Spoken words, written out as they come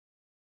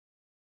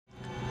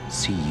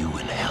See you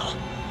in hell.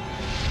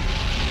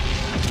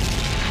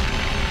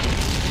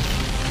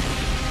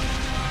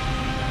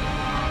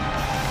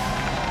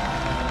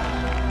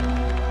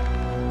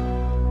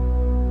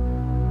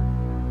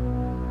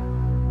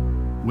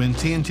 When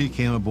TNT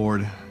came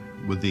aboard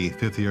with the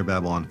 5th year of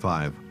Babylon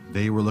 5,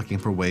 they were looking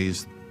for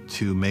ways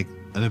to make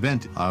an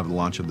event out of the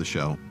launch of the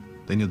show.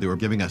 They knew they were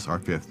giving us our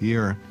 5th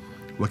year.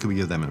 What could we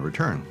give them in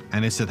return?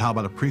 And they said, how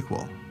about a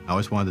prequel? I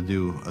always wanted to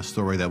do a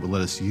story that would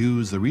let us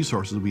use the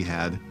resources we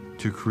had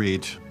to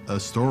create a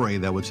story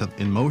that would set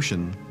in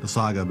motion the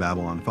saga of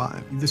Babylon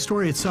 5. The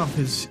story itself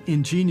is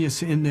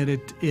ingenious in that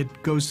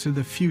it goes to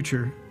the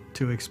future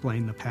to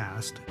explain the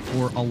past.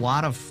 For a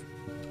lot of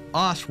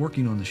us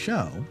working on the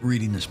show,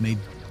 reading this made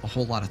a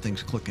whole lot of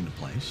things click into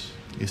place.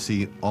 You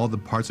see all the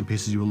parts and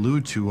pieces you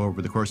allude to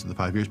over the course of the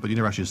 5 years, but you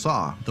never actually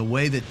saw. The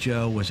way that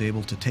Joe was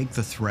able to take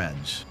the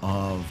threads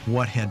of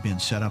what had been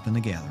set up in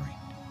the gathering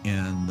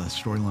and the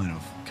storyline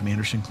of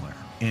Commander Sinclair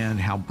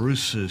and how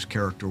Bruce's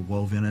character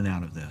wove in and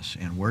out of this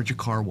and where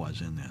Jakar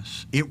was in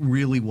this, it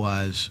really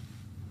was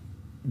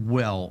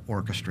well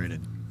orchestrated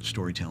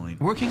storytelling.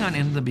 Working on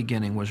In the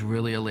Beginning was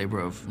really a labor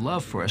of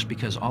love for us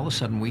because all of a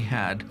sudden we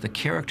had the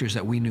characters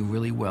that we knew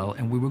really well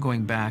and we were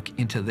going back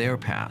into their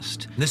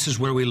past. This is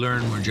where we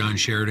learn where John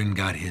Sheridan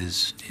got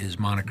his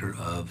moniker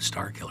of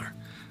Starkiller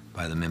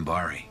by the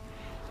Minbari,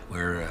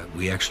 where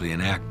we actually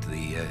enact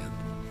the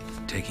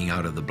taking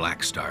out of the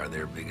Black Star,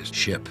 their biggest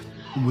ship.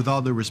 With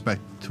all due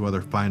respect to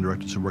other fine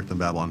directors who worked on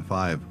Babylon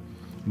 5,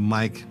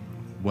 Mike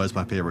was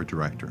my favorite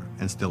director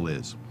and still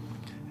is,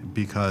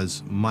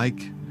 because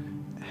Mike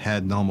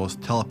had an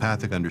almost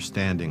telepathic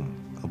understanding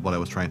of what I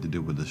was trying to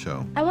do with the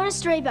show. I want a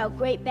story about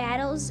great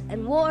battles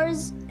and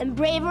wars and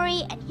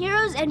bravery and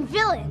heroes and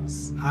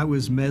villains. I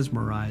was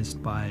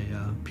mesmerized by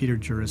Peter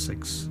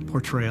Jurassic's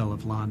portrayal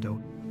of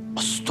Londo.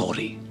 A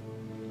story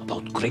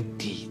about great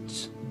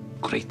deeds,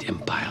 great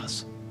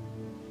empires,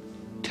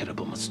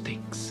 terrible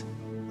mistakes.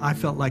 I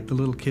felt like the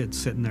little kid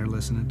sitting there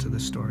listening to the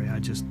story. I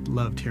just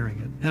loved hearing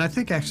it. And I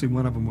think actually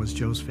one of them was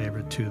Joe's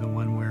favorite too, the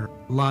one where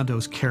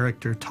Londo's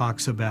character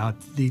talks about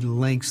the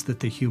lengths that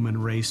the human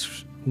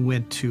race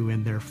went to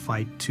in their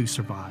fight to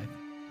survive.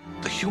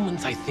 The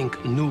humans, I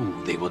think,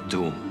 knew they were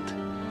doomed.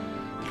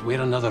 But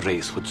where another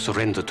race would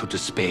surrender to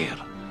despair,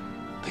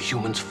 the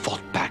humans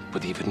fought back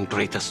with even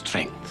greater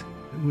strength.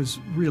 It was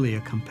really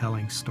a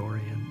compelling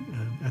story, and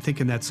I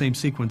think in that same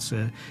sequence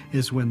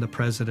is when the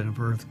president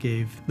of Earth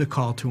gave the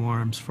call to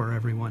arms for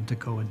everyone to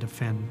go and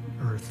defend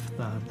Earth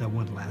that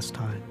one last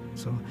time.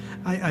 So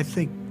I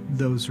think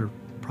those are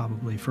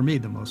probably, for me,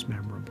 the most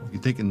memorable. You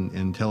think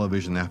in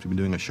television, after you've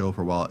been doing a show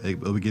for a while, it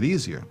would get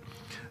easier.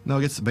 No,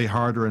 it gets way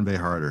harder and way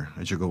harder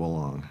as you go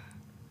along.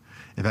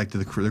 In fact,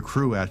 the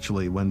crew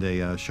actually, when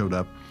they showed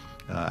up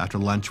after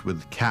lunch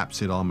with caps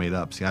they'd all made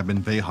up. See, I've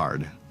been way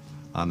hard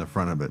on the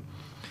front of it,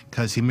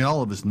 because he made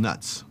all of his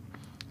nuts,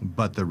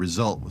 but the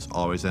result was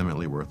always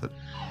eminently worth it.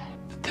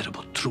 The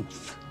terrible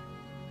truth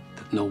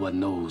that no one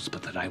knows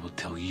but that I will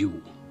tell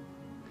you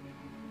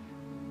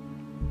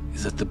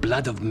is that the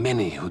blood of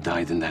many who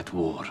died in that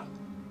war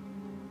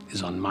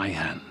is on my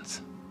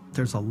hands.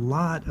 There's a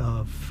lot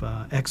of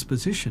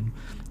exposition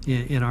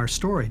in our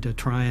story to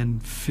try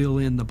and fill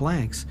in the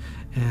blanks,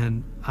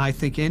 and I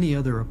think any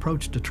other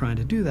approach to trying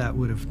to do that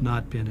would have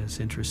not been as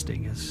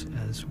interesting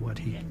as what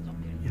he,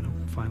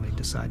 finally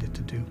decided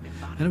to do.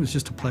 And it was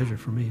just a pleasure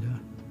for me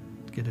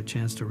to get a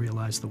chance to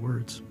realize the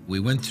words. We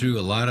went through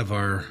a lot of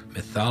our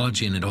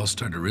mythology, and it all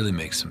started to really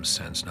make some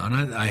sense. Now,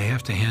 and I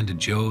have to hand to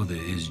Joe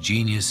his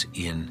genius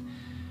in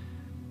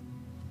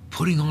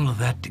putting all of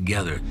that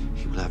together.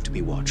 He will have to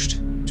be watched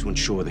to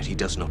ensure that he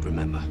does not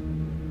remember.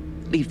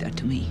 Leave that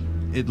to me.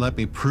 It let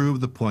me prove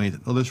the point,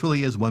 oh, this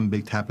really is one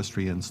big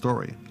tapestry and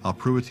story. I'll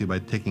prove it to you by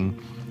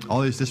taking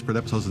all these disparate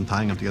episodes and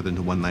tying them together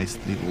into one nice,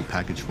 neat little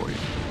package for you.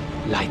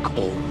 Like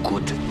all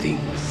good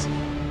things,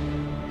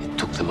 it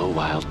took them a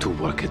while to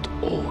work it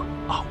all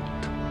out.